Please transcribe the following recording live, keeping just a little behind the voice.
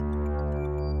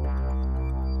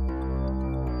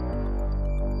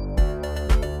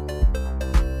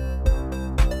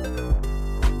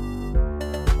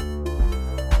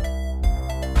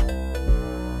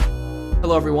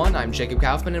Hello everyone, I'm Jacob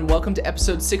Kaufman, and welcome to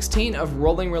episode 16 of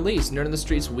Rolling Release, Nerd on the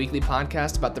Street's weekly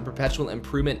podcast about the perpetual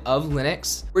improvement of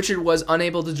Linux. Richard was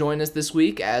unable to join us this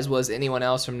week, as was anyone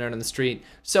else from Nerd on the Street,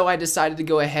 so I decided to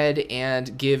go ahead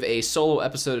and give a solo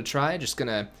episode a try. Just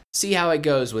gonna see how it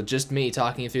goes with just me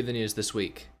talking you through the news this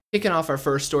week. Kicking off our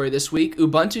first story this week,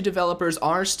 Ubuntu developers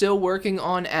are still working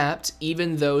on apt.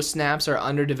 Even though snaps are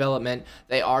under development,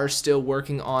 they are still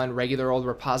working on regular old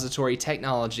repository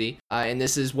technology, and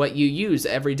this is what you use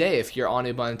every day if you're on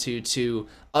Ubuntu to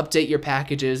update your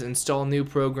packages, install new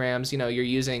programs. You're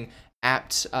using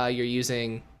apt, you're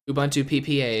using Ubuntu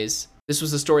PPAs. This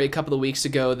was a story a couple of weeks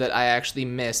ago that I actually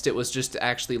missed. It was just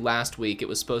actually last week. It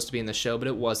was supposed to be in the show, but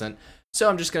it wasn't. So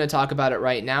I'm just going to talk about it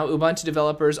right now. Ubuntu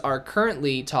developers are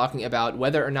currently talking about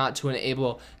whether or not to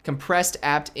enable compressed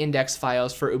apt index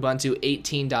files for Ubuntu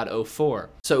 18.04.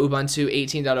 So Ubuntu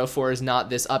 18.04 is not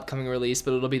this upcoming release,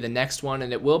 but it'll be the next one,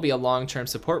 and it will be a long-term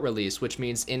support release, which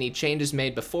means any changes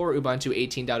made before Ubuntu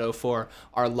 18.04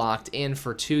 are locked in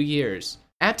for 2 years.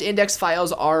 Apt index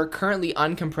files are currently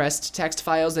uncompressed text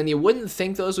files, and you wouldn't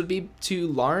think those would be too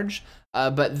large,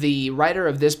 but the writer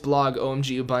of this blog,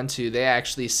 OMG Ubuntu, they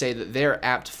actually say that their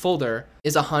apt folder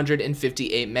is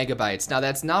 158 megabytes. Now,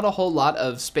 that's not a whole lot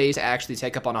of space to actually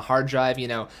take up on a hard drive.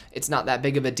 It's not that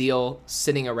big of a deal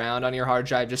sitting around on your hard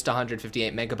drive, just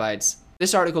 158 megabytes.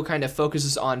 This article kind of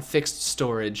focuses on fixed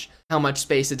storage, how much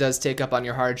space it does take up on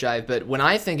your hard drive, but when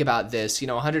I think about this,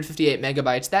 158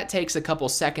 megabytes, that takes a couple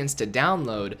seconds to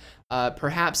download.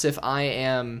 Perhaps if I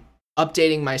am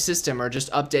updating my system or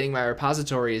just updating my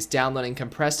repositories, downloading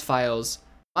compressed files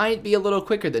might be a little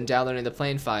quicker than downloading the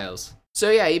plain files.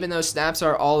 So yeah, even though snaps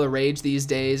are all the rage these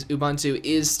days, Ubuntu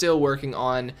is still working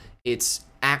on its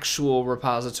actual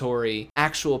repository,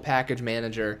 actual package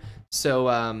manager.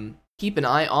 So keep an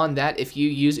eye on that if you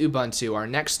use Ubuntu. Our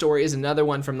next story is another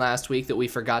one from last week that we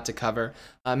forgot to cover.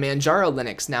 Manjaro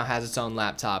Linux now has its own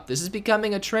laptop. This is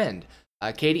becoming a trend.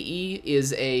 KDE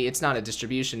is it's not a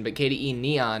distribution, but KDE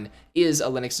Neon is a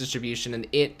Linux distribution, and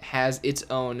it has its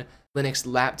own Linux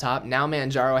laptop. Now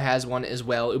Manjaro has one as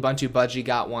well. Ubuntu Budgie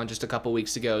got one just a couple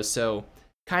weeks ago, so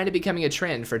kind of becoming a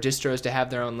trend for distros to have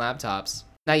their own laptops.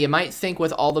 Now, you might think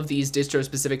with all of these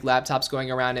distro-specific laptops going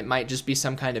around, it might just be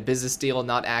some kind of business deal,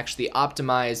 not actually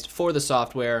optimized for the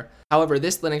software. However,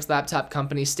 this Linux laptop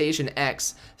company, Station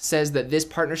X, says that this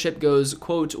partnership goes,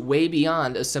 quote, way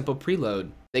beyond a simple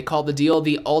preload. They call the deal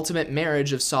the ultimate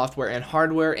marriage of software and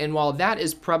hardware, and while that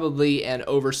is probably an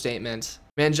overstatement,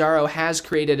 Manjaro has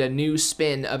created a new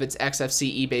spin of its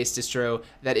XFCE-based distro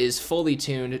that is fully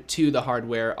tuned to the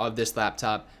hardware of this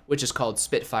laptop, which is called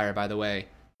Spitfire, by the way.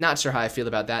 Not sure how I feel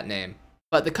about that name.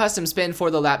 But the custom spin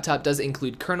for the laptop does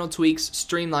include kernel tweaks,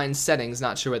 streamlined settings,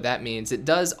 not sure what that means. It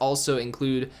does also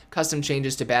include custom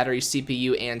changes to battery,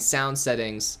 CPU, and sound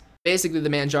settings. Basically, the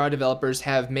Manjaro developers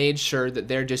have made sure that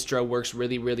their distro works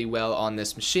really, really well on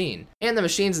this machine. And the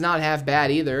machine's not half bad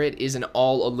either. It is an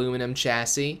all-aluminum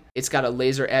chassis. It's got a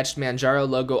laser-etched Manjaro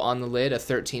logo on the lid, a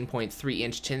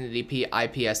 13.3-inch 1080p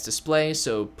IPS display,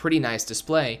 so pretty nice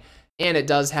display. And it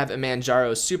does have a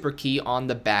Manjaro Super Key on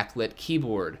the backlit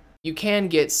keyboard. You can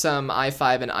get some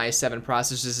i5 and i7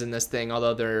 processors in this thing,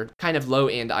 although they're kind of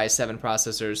low-end i7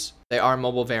 processors. They are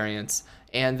mobile variants.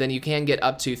 And then you can get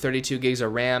up to 32 gigs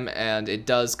of RAM, and it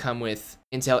does come with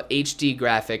Intel HD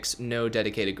graphics, no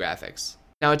dedicated graphics.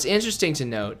 Now, it's interesting to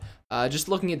note, just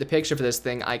looking at the picture for this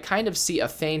thing, I kind of see a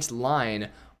faint line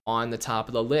on the top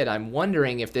of the lid. I'm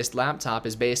wondering if this laptop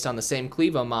is based on the same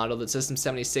Clevo model that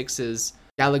System76's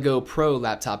Galago Pro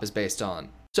laptop is based on.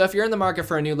 So if you're in the market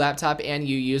for a new laptop and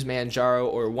you use Manjaro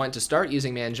or want to start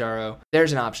using Manjaro,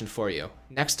 there's an option for you.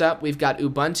 Next up, we've got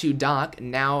Ubuntu Dock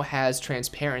now has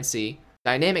transparency,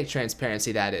 dynamic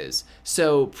transparency that is.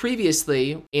 So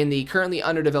previously, in the currently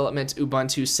under development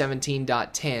Ubuntu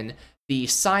 17.10, the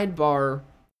sidebar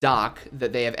dock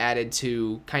that they have added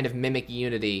to kind of mimic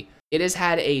Unity, it has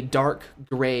had a dark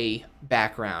gray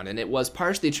background, and it was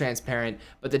partially transparent,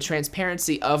 but the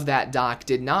transparency of that dock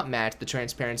did not match the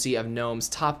transparency of GNOME's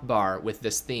top bar with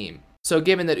this theme. So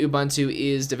given that Ubuntu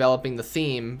is developing the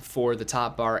theme for the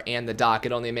top bar and the dock,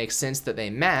 it only makes sense that they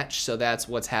match, so that's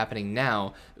what's happening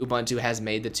now. Ubuntu has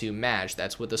made the two match.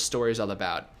 That's what the story is all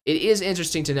about. It is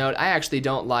interesting to note, I actually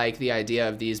don't like the idea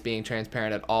of these being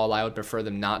transparent at all. I would prefer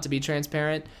them not to be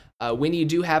transparent. When you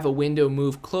do have a window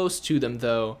move close to them,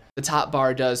 though, the top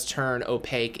bar does turn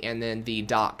opaque, and then the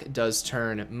dock does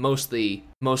turn mostly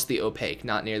opaque,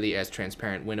 not nearly as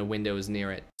transparent when a window is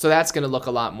near it. So that's going to look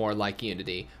a lot more like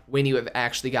Unity when you have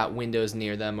actually got windows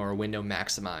near them or a window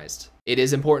maximized. It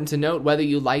is important to note whether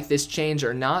you like this change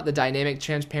or not, the dynamic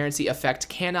transparency effect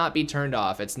cannot be turned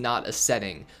off. It's not a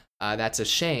setting. That's a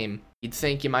shame. You'd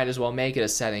think you might as well make it a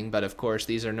setting, but of course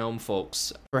these are GNOME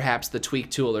folks. Perhaps the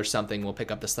tweak tool or something will pick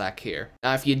up the slack here.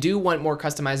 Now if you do want more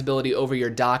customizability over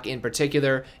your dock in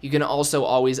particular, you can also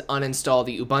always uninstall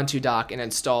the Ubuntu dock and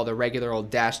install the regular old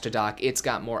Dash to dock. It's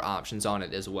got more options on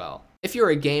it as well. If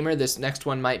you're a gamer, this next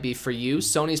one might be for you.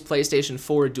 Sony's PlayStation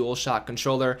 4 DualShock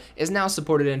controller is now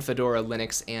supported in Fedora,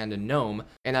 Linux, and GNOME,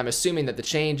 and I'm assuming that the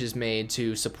changes made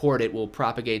to support it will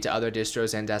propagate to other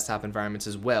distros and desktop environments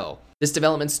as well. This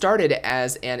development started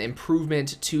as an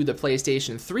improvement to the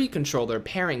PlayStation 3 controller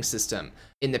pairing system.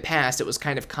 In the past, it was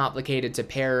kind of complicated to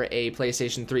pair a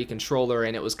PlayStation 3 controller,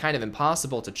 and it was kind of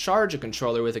impossible to charge a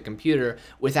controller with a computer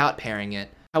without pairing it.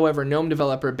 However, GNOME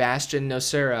developer Bastian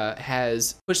Nocera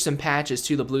has pushed some patches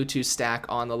to the Bluetooth stack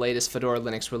on the latest Fedora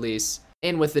Linux release.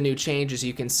 And with the new changes,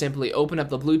 you can simply open up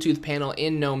the Bluetooth panel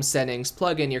in GNOME settings,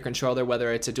 plug in your controller,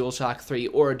 whether it's a DualShock 3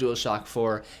 or a DualShock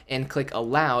 4, and click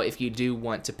Allow if you do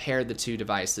want to pair the two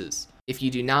devices. If you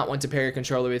do not want to pair your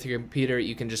controller with your computer,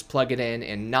 you can just plug it in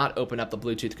and not open up the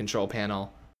Bluetooth control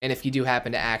panel. And if you do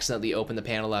happen to accidentally open the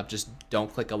panel up, just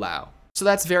don't click Allow. So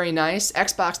that's very nice.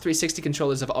 Xbox 360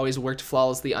 controllers have always worked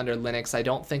flawlessly under Linux. I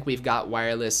don't think we've got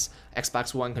wireless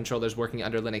Xbox One controllers working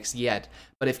under Linux yet,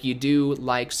 but if you do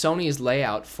like Sony's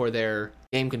layout for their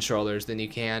game controllers, then you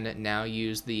can now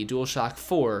use the DualShock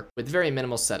 4 with very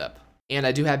minimal setup. And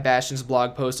I do have Bastian's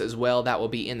blog post as well. That will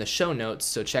be in the show notes,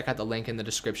 so check out the link in the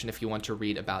description if you want to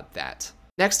read about that.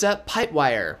 Next up,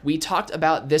 Pipewire. We talked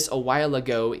about this a while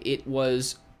ago. It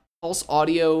was Pulse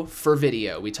Audio for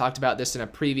video. We talked about this in a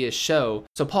previous show.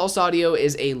 So Pulse Audio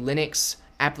is a Linux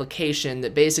application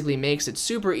that basically makes it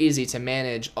super easy to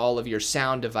manage all of your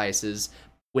sound devices.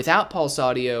 Without Pulse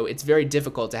Audio, it's very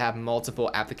difficult to have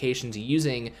multiple applications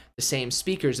using the same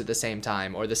speakers at the same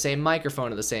time or the same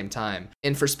microphone at the same time.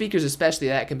 And for speakers especially,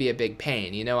 that can be a big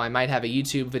pain. You know, I might have a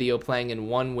YouTube video playing in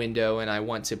one window and I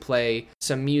want to play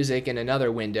some music in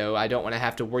another window. I don't want to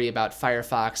have to worry about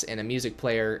Firefox and a music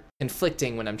player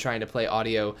conflicting when I'm trying to play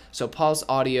audio. So Pulse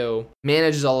Audio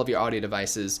manages all of your audio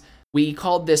devices. We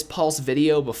called this Pulse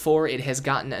Video before. It has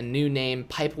gotten a new name,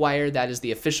 Pipewire. That is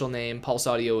the official name. Pulse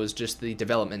Audio is just the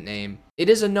development name. It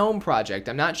is a GNOME project.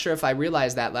 I'm not sure if I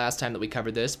realized that last time that we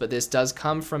covered this, but this does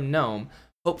come from GNOME.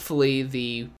 Hopefully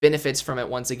the benefits from it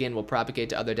once again will propagate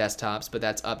to other desktops, but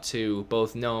that's up to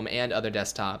both GNOME and other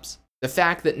desktops. The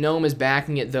fact that GNOME is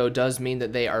backing it though does mean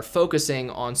that they are focusing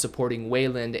on supporting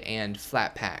Wayland and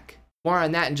Flatpak. More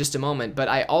on that in just a moment, but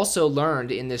I also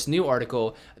learned in this new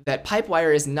article that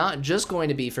Pipewire is not just going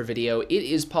to be for video, it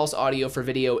is Pulse Audio for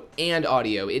video and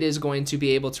audio. It is going to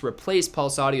be able to replace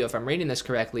Pulse Audio, if I'm reading this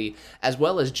correctly, as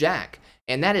well as Jack.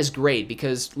 And that is great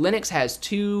because Linux has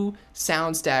two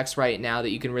sound stacks right now that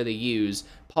you can really use.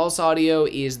 Pulse Audio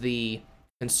is the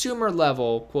consumer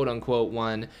level, quote unquote,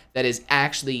 one that is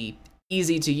actually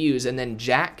easy to use, and then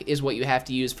Jack is what you have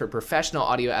to use for professional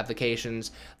audio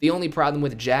applications. The only problem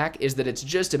with Jack is that it's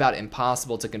just about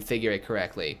impossible to configure it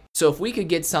correctly. So if we could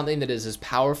get something that is as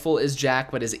powerful as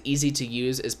Jack but as easy to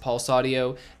use as Pulse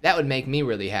Audio, that would make me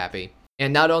really happy.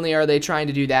 And not only are they trying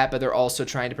to do that, but they're also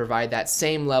trying to provide that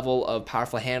same level of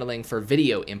powerful handling for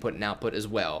video input and output as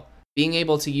well. Being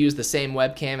able to use the same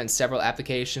webcam in several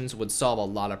applications would solve a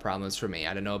lot of problems for me.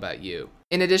 I don't know about you.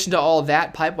 In addition to all of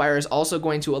that, Pipewire is also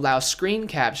going to allow screen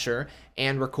capture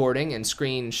and recording and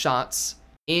screenshots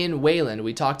in Wayland.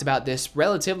 We talked about this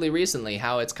relatively recently,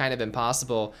 how it's kind of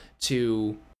impossible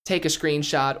to take a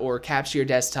screenshot or capture your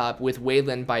desktop with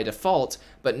Wayland by default,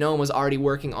 but GNOME was already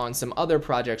working on some other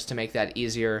projects to make that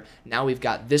easier. Now we've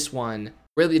got this one.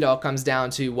 Really, it all comes down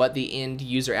to what the end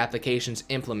user applications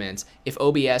implement. If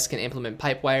OBS can implement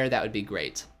Pipewire, that would be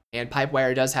great. And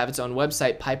Pipewire does have its own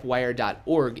website,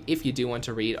 pipewire.org, if you do want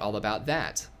to read all about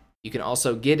that. You can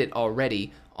also get it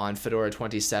already on Fedora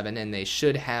 27, and they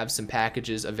should have some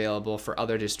packages available for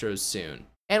other distros soon.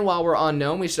 And while we're on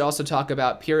GNOME, we should also talk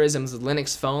about Purism's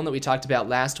Linux Phone that we talked about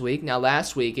last week. Now,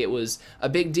 last week, it was a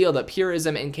big deal that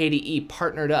Purism and KDE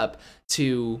partnered up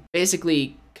to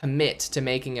basically commit to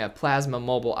making a Plasma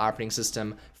mobile operating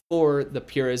system for the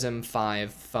Purism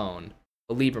 5 phone,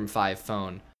 the Librem 5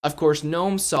 phone. Of course,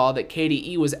 GNOME saw that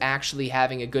KDE was actually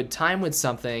having a good time with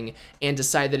something and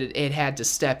decided that it had to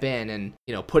step in and,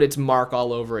 put its mark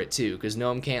all over it too, because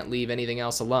GNOME can't leave anything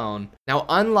else alone. Now,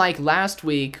 unlike last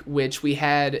week, which we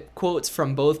had quotes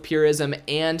from both Purism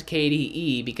and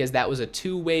KDE, because that was a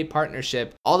two-way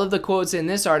partnership, all of the quotes in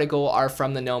this article are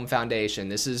from the GNOME Foundation.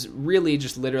 This is really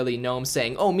just literally GNOME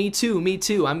saying, oh, me too,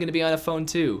 I'm going to be on a phone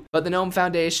too. But the GNOME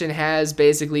Foundation has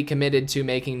basically committed to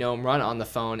making GNOME run on the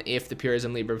phone if the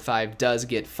Purism Librem 5 does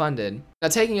get funded. Now,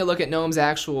 taking a look at GNOME's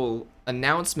actual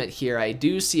announcement here, I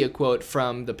do see a quote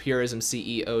from the Purism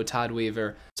CEO, Todd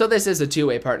Weaver. So this is a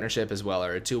two-way partnership as well,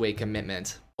 or a two-way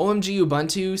commitment. OMG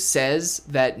Ubuntu says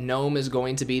that GNOME is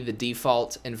going to be the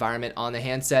default environment on the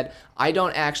handset. I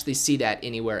don't actually see that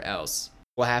anywhere else.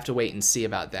 We'll have to wait and see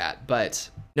about that. But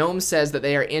GNOME says that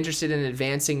they are interested in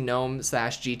advancing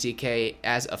GNOME/GTK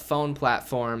as a phone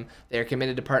platform. They are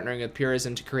committed to partnering with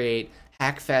Purism to create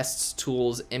hackfests,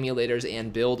 tools, emulators,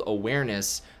 and build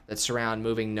awareness that surround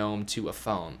moving GNOME to a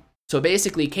phone. So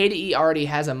basically, KDE already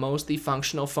has a mostly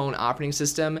functional phone operating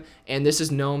system, and this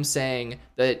is GNOME saying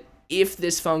that if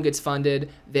this phone gets funded,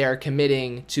 they're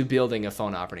committing to building a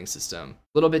phone operating system. A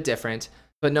little bit different,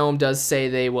 but GNOME does say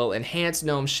they will enhance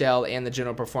GNOME Shell and the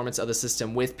general performance of the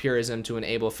system with Purism to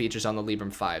enable features on the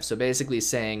Librem 5. So basically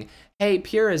saying, hey,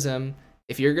 Purism,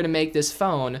 if you're going to make this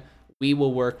phone, we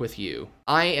will work with you.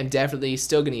 I am definitely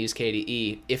still going to use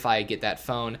KDE if I get that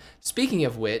phone. Speaking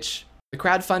of which, the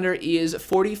crowdfunder is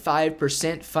 45%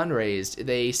 fundraised.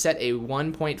 They set a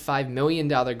 $1.5 million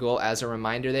goal. As a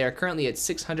reminder, they are currently at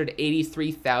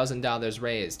 $683,000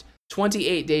 raised.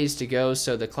 28 days to go,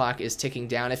 so the clock is ticking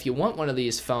down. If you want one of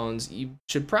these phones, you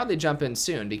should probably jump in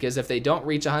soon, because if they don't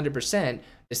reach 100%,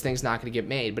 this thing's not going to get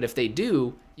made. But if they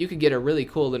do, you could get a really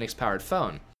cool Linux-powered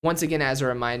phone. Once again, as a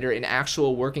reminder, an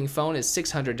actual working phone is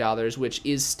 $600, which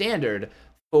is standard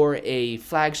for a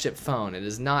flagship phone. It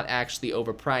is not actually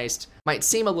overpriced. Might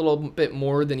seem a little bit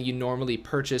more than you normally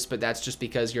purchase, but that's just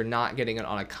because you're not getting it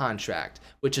on a contract,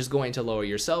 which is going to lower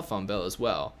your cell phone bill as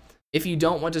well. If you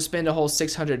don't want to spend a whole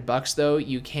 $600 though,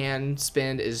 you can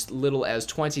spend as little as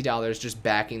 $20 just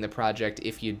backing the project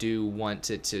if you do want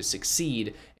it to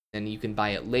succeed. And you can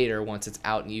buy it later once it's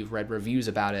out and you've read reviews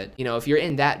about it. You know, if you're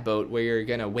in that boat where you're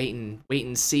gonna wait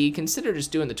and see, consider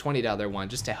just doing the $20 one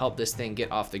just to help this thing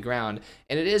get off the ground.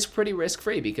 And it is pretty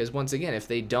risk-free because, once again, if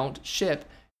they don't ship,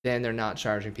 then they're not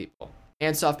charging people.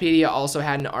 And Softpedia also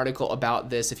had an article about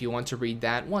this. If you want to read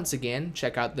that, once again,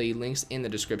 check out the links in the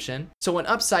description. So an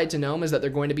upside to GNOME is that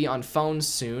they're going to be on phones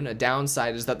soon. A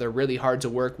downside is that they're really hard to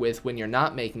work with when you're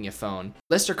not making a phone.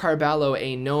 Lester Carballo,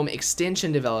 a GNOME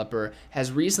extension developer,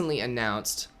 has recently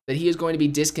announced that he is going to be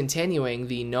discontinuing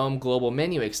the GNOME Global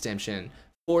Menu extension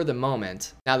for the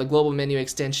moment. Now, the global menu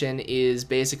extension is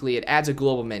basically, it adds a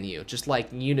global menu, just like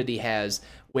Unity has,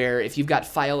 where if you've got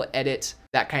file, edit,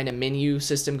 that kind of menu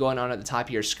system going on at the top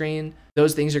of your screen,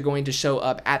 those things are going to show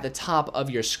up at the top of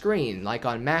your screen, like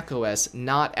on macOS,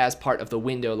 not as part of the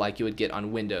window like you would get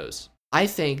on Windows. I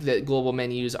think that global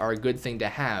menus are a good thing to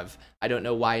have. I don't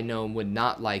know why GNOME would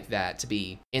not like that to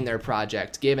be in their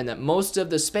project, given that most of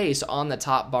the space on the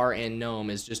top bar in GNOME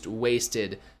is just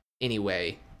wasted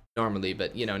anyway, normally.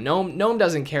 But, you know, GNOME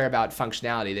doesn't care about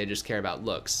functionality, they just care about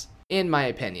looks, in my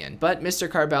opinion. But Mr.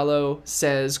 Carballo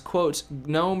says, quote,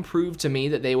 GNOME proved to me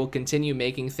that they will continue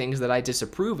making things that I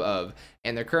disapprove of,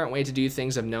 and their current way to do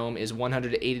things of GNOME is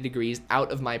 180 degrees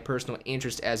out of my personal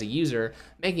interest as a user,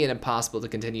 making it impossible to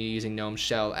continue using GNOME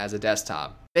Shell as a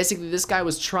desktop. Basically, this guy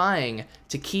was trying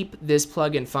to keep this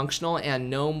plugin functional, and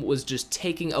GNOME was just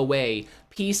taking away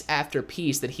piece after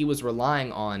piece that he was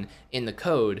relying on in the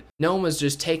code. GNOME was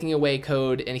just taking away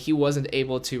code, and he wasn't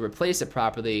able to replace it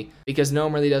properly because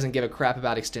GNOME really doesn't give a crap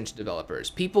about extension developers.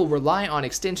 People rely on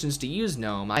extensions to use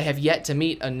GNOME. I have yet to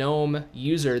meet a GNOME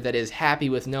user that is happy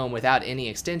with GNOME without any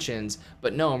extensions,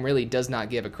 but GNOME really does not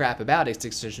give a crap about its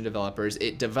extension developers.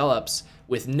 It develops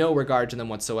with no regard to them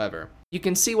whatsoever. You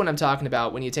can see what I'm talking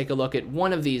about when you take a look at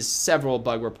one of these several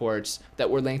bug reports that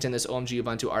were linked in this OMG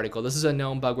Ubuntu article. This is a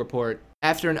GNOME bug report.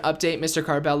 After an update, Mr.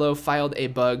 Carballo filed a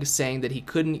bug saying that he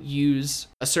couldn't use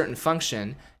a certain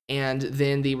function, and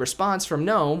then the response from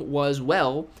GNOME was,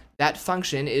 well, that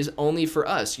function is only for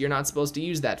us. You're not supposed to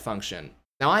use that function.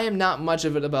 Now, I am not much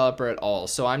of a developer at all,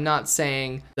 so I'm not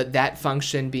saying that that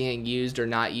function being used or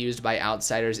not used by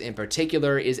outsiders in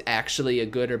particular is actually a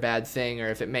good or bad thing, or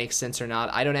if it makes sense or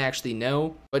not. I don't actually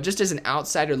know. But just as an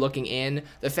outsider looking in,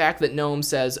 the fact that GNOME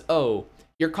says, oh,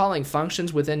 you're calling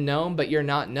functions within GNOME, but you're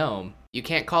not GNOME. You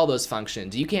can't call those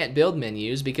functions. You can't build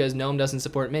menus because GNOME doesn't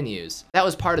support menus. That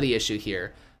was part of the issue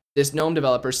here. This GNOME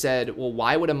developer said, well,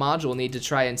 why would a module need to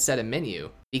try and set a menu?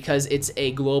 Because it's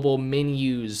a global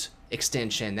menus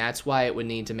extension. That's why it would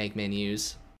need to make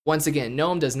menus. Once again,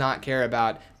 GNOME does not care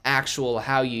about actual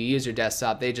how you use your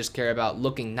desktop. They just care about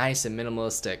looking nice and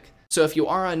minimalistic. So if you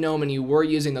are on GNOME and you were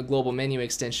using the global menu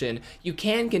extension, you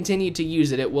can continue to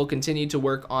use it. It will continue to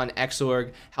work on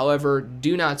Xorg. However,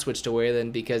 do not switch to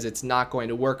Wayland because it's not going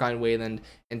to work on Wayland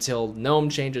until GNOME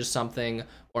changes something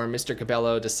or Mr.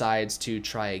 Cabello decides to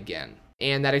try again.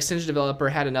 And that extension developer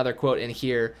had another quote in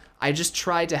here. I just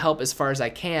try to help as far as I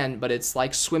can, but it's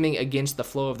like swimming against the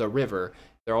flow of the river.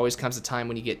 there always comes a time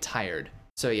when you get tired.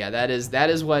 So yeah, that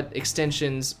is what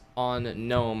extensions on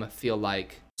GNOME feel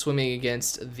like, swimming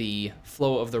against the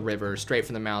flow of the river straight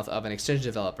from the mouth of an extension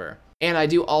developer. And I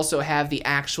do also have the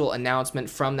actual announcement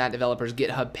from that developer's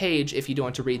GitHub page if you do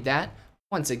want to read that.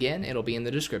 Once again, it'll be in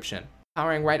the description.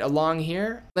 Powering right along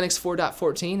here, Linux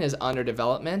 4.14 is under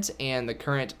development, and the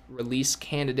current release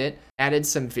candidate added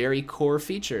some very core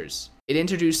features. It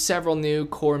introduced several new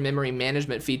core memory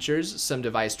management features, some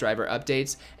device driver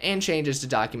updates, and changes to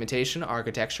documentation,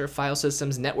 architecture, file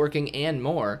systems, networking, and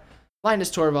more.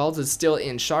 Linus Torvalds is still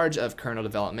in charge of kernel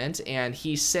development, and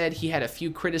he said he had a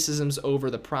few criticisms over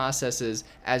the processes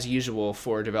as usual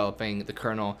for developing the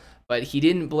kernel, but he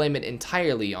didn't blame it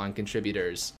entirely on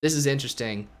contributors. This is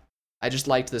interesting. I just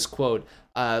liked this quote.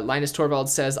 Linus Torvalds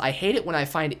says, "I hate it when I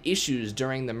find issues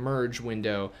during the merge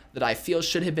window that I feel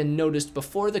should have been noticed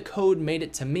before the code made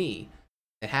it to me."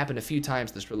 It happened a few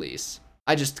times this release.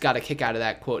 I just got a kick out of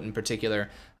that quote in particular.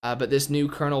 But this new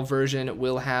kernel version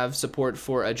will have support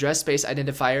for address space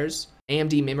identifiers,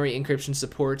 AMD memory encryption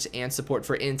support, and support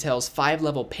for Intel's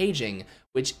 5-level paging,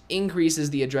 which increases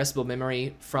the addressable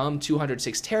memory from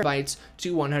 206 terabytes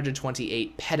to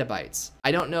 128 petabytes.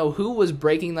 I don't know who was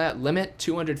breaking that limit,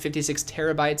 256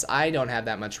 terabytes. I don't have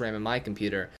that much RAM in my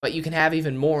computer, but you can have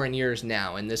even more in yours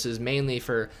now, and this is mainly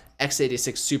for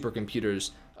x86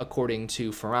 supercomputers, according to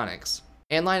Phoronix.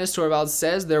 And Linus Torvalds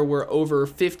says there were over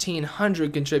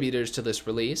 1,500 contributors to this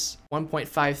release.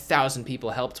 1.5 thousand people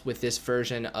helped with this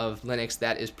version of Linux.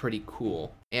 That is pretty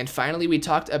cool. And finally, we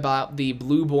talked about the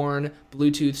Blueborn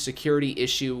Bluetooth security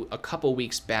issue a couple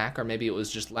weeks back, or maybe it was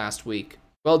just last week.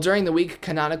 Well, during the week,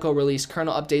 Canonical released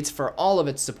kernel updates for all of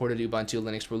its supported Ubuntu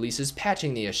Linux releases,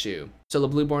 patching the issue. So the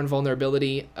Blueborn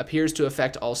vulnerability appears to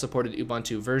affect all supported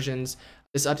Ubuntu versions.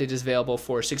 This update is available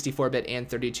for 64-bit and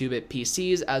 32-bit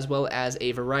PCs, as well as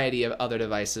a variety of other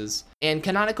devices. And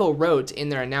Canonical wrote in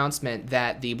their announcement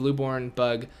that the Blueborn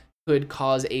bug could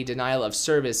cause a denial of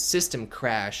service system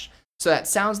crash. So that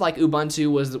sounds like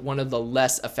Ubuntu was one of the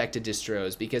less affected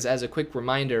distros, because as a quick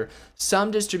reminder,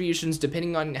 some distributions,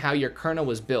 depending on how your kernel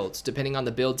was built, depending on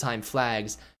the build time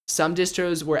flags, some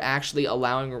distros were actually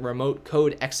allowing remote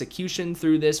code execution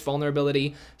through this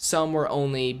vulnerability. Some were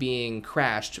only being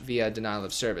crashed via denial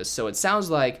of service. So it sounds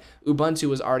like Ubuntu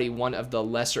was already one of the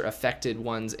lesser affected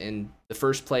ones in the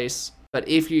first place. But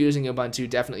if you're using Ubuntu,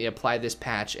 definitely apply this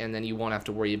patch, and then you won't have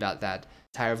to worry about that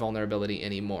entire vulnerability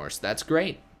anymore. So that's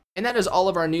great. And that is all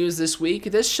of our news this week.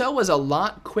 This show was a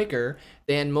lot quicker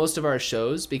than most of our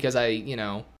shows because I,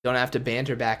 don't have to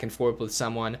banter back and forth with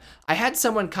someone. I had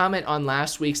someone comment on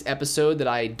last week's episode that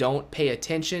I don't pay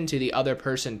attention to the other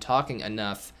person talking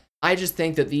enough. I just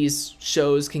think that these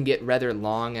shows can get rather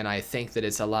long, and I think that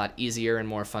it's a lot easier and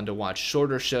more fun to watch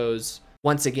shorter shows.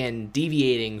 Once again,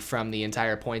 deviating from the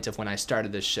entire point of when I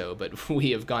started this show, but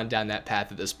we have gone down that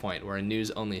path at this point. We're a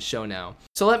news-only show now.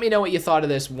 So let me know what you thought of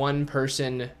this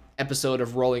one-person episode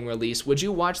of Rolling Release. Would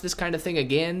you watch this kind of thing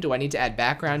again? Do I need to add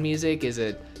background music?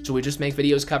 Should we just make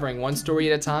videos covering one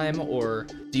story at a time, or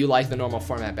do you like the normal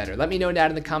format better? Let me know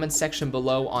down in the comments section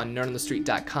below on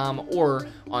nerdonthestreet.com or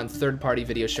on third-party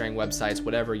video sharing websites,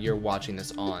 whatever you're watching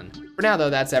this on. For now, though,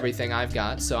 that's everything I've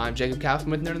got. So I'm Jacob Kaufman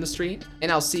with Nerd on the Street,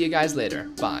 and I'll see you guys later.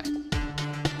 Bye.